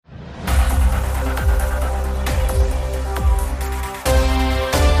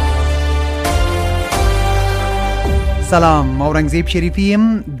سلام، اورنګزیب شریفی یم.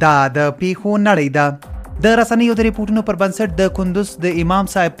 دا د پیښو نړۍ ده. د رسنیو د ریپورټونو پر بنسټ د کندوز د امام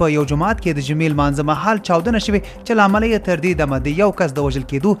صاحب په یو جماعت کې د جمیل مانځه مهال چاودنه شوې چې له امله یې تر دې دمه د یو کس د وژل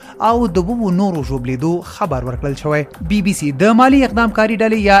کېدو او د 2 نورو ژوبلیدو خبر ورکړل شوی. بي بي سي د مالی اقدام کاری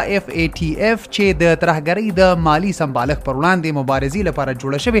ډلې یا FATF چې د ترهګرۍ د مالی سمبالښت پر وړاندې مبارزې لپاره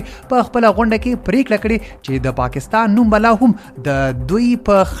جوړه شوې په خپله غونډه کې پریکړه کړې چې د پاکستان نوم به لا هم د دوی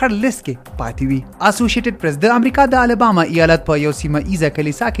په خړ لیست کې پاتې وي. اسوسییټډ پریس د امریکا د الاباما ایالت په یو سیمه ایزه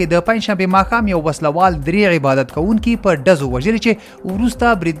کلیسا کې د پنځشنبې ماښام یو وسلوال درې عبادت کوونکي په ډزو وژلي چې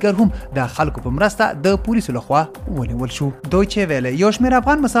وروسته بریدګر هم د خلکو په مرسته د پولیسو لخوا ونیول شو. دویچه ویله یو شمېر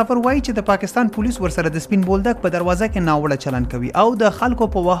افغان مسافر وایي چې د پاکستان پولیس ورسره د سپین بولدک په دروازه کې ناوړه چلند کوي او د خلکو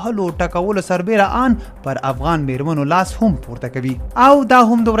په وهلو ټکولو سربیره آن پر افغان میرمنو لاس هم پورته کوي. او دا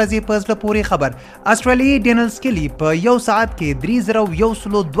هم د ورځې په زړه پورې خبر. استرالیایي ډینل سکلی په یو ساعت کې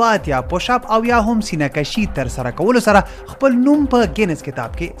 3182 پوش اپ او یا هم سینه کشي تر سره کولو سره خپل نوم په ګینس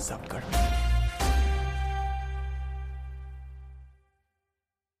کتاب کې ثبت کړ.